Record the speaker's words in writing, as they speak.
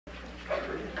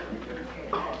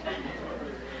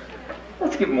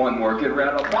Let's give him one more good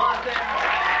round of applause there.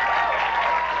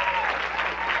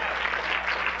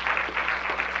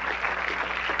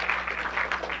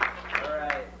 All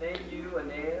right, thank you,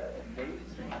 Anea and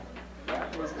Daisy.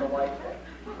 That was delightful.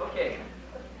 Okay,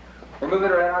 we're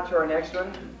moving right on to our next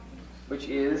one, which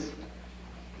is,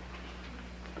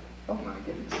 oh my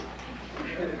goodness.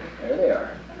 There they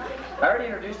are. I already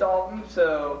introduced all of them,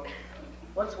 so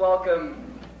let's welcome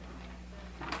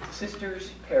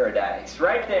Sisters Paradise,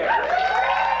 right there.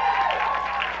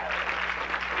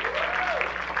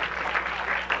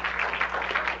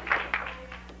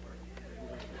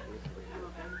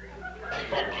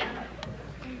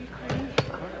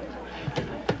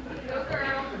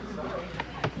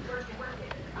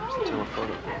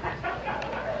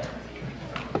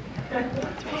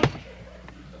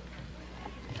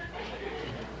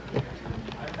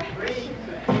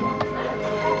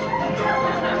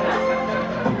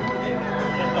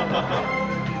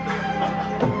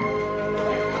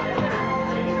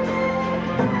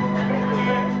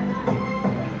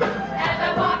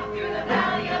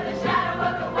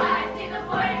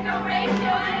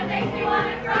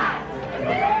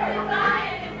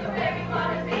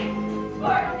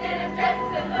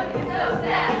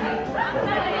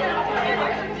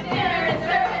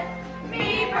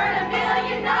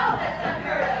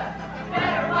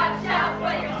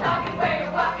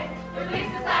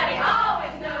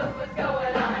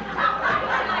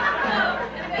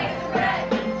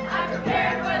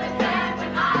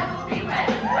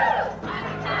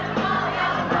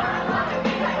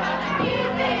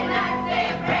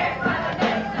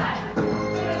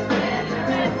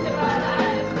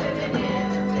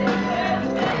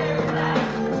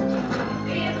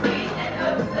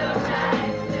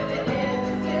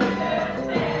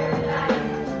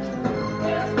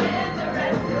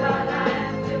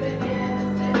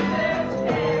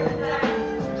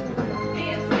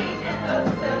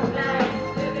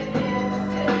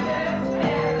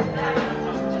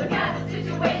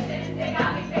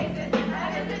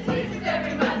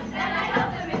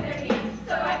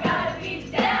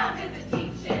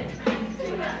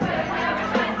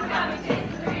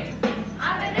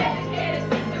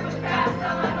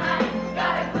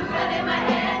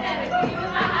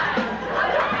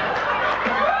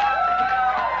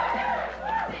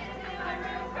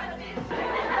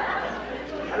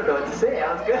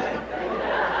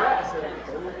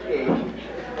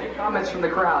 From the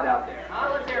crowd out there.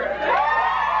 Let's hear it.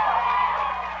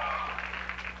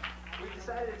 We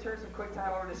decided to turn some quick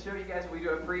time over to show you guys what we do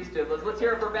at Priesthood. Let's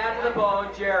hear it for Bad to the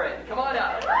Bone, Jared. Come on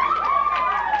up.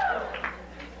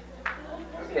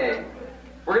 Okay,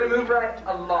 we're going to move right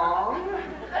along.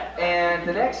 And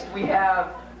the next we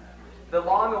have the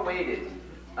long-awaited,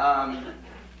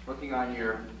 looking on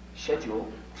your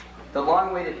schedule, the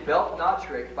long-awaited Belt Knot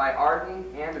Trick by Arden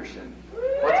Anderson.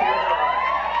 Let's hear it for Arden.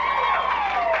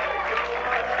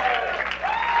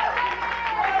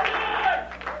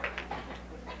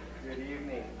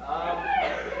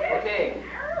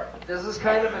 This is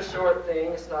kind of a short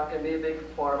thing. It's not going to be a big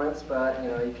performance, but you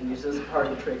know you can use this as a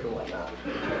party trick and whatnot.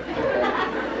 Okay.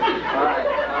 All right.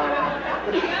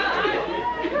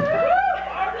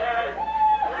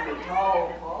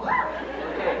 Tall, Paul.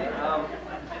 Okay.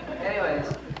 Anyways.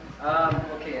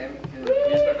 Okay.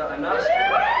 I'm not a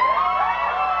stripper.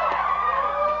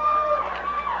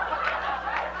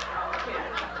 Okay.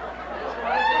 Just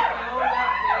want to take my own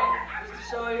back thing, just to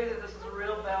show you that this is a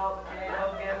real belt. Okay. No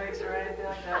gimmicks or anything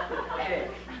like that. Okay.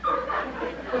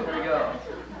 Here we go.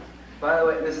 By the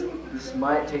way, this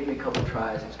might take me a couple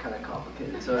tries. It's kind of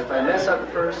complicated. So if I mess up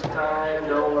the first time,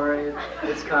 don't worry.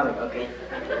 It's coming, okay?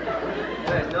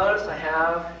 Anyways, notice I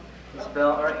have this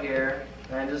belt right here.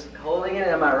 And I'm just holding it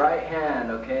in my right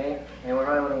hand, okay? And we're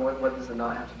probably wondering what does the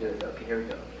knot have to do with it. Okay, here we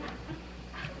go.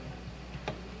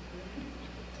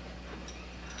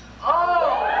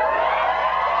 Oh!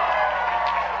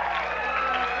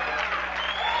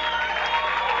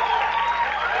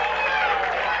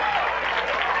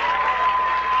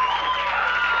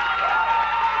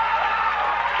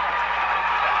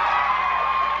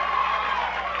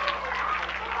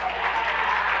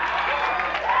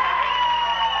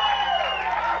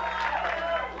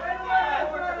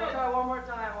 Try one more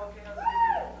time, okay?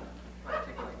 Might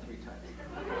take like 3 times.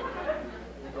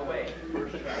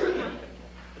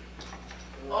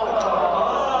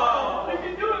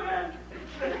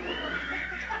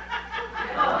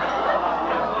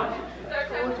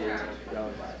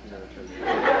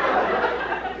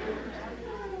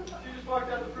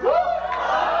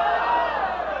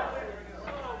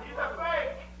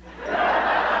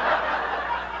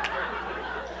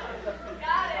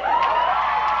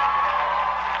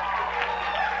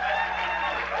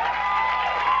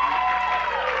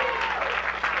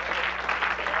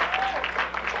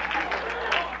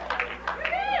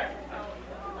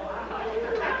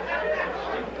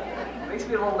 Makes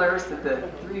me a little nervous that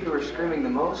the three who were screaming the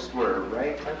most were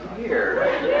right up here.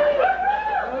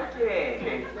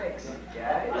 Okay, thanks,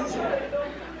 guys.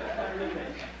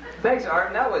 Thanks,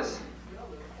 Arden. That was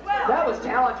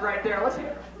talent right there. Let's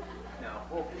hear. No,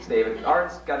 we'll stay with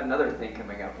Arden's got another thing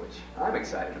coming up, which I'm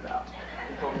excited about.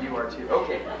 I hope you are too.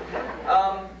 Okay.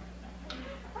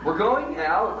 We're going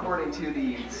now according to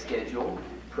the schedule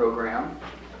program.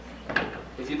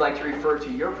 If you'd like to refer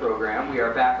to your program, we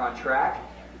are back on track.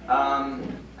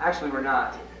 Actually, we're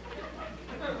not.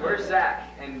 Where's Zach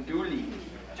and Dooley?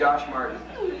 Josh Martin.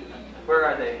 Where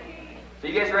are they? Are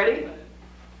you guys ready?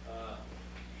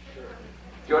 Sure.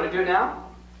 Do you want to do it now?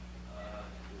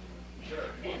 Sure.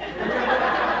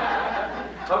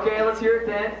 Okay, let's hear it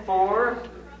then for,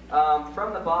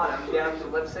 from the bottom down to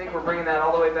lip sync. We're bringing that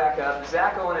all the way back up.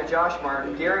 Zach, Owen, and Josh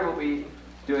Martin. Gary will be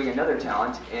doing another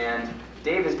talent, and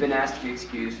Dave has been asked to be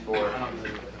excused for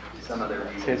some other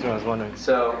reason. That's what I was wondering.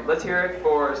 So let's hear it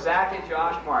for Zach and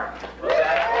Josh Martin.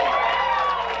 Zach.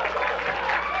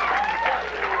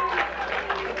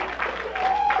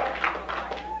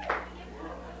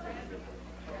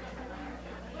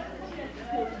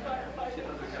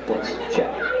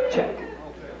 Check.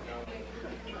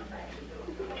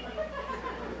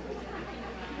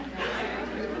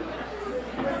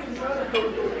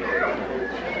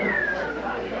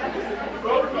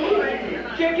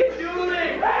 Kick it,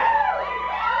 Julie!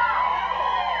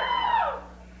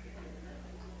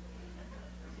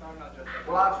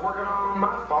 Well, I was working on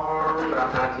my farm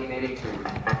about 1982.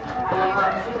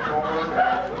 Lots of corn,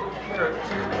 carrots,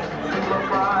 little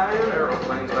flying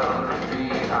aeroplanes about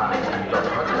 100 feet high. But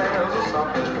the bells or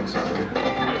something so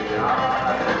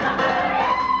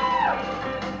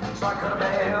I cut a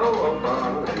bell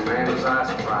open, and man was I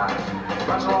surprised.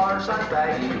 Bunch of large size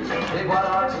baggies, big white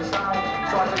hearts inside.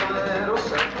 So I took a little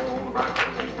sample, right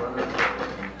from his brother.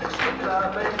 Slipped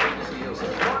up and took his heels,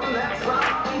 said, "Wasn't that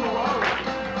something alone?"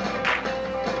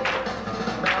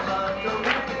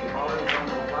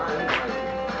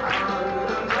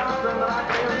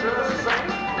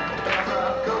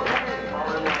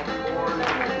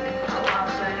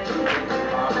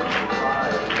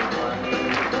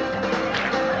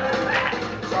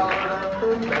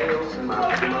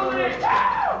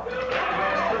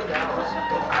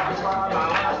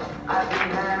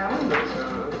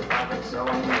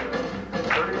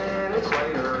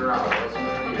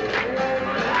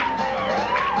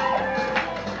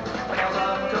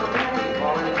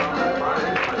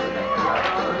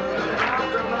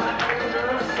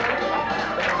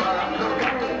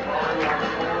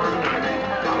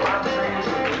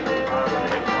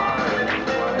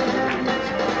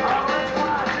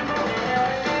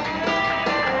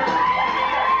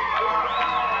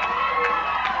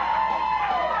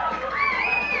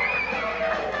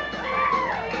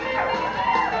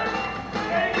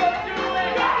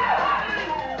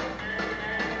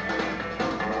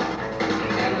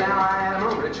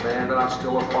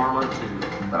 Still a farmer too,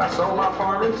 but I sold my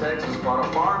farm in Texas, bought a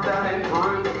farm down in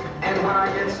Peru, and when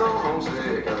I get so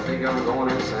homesick, I think I'm going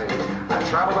insane. I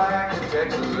travel back to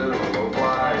Texas in a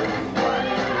low-fly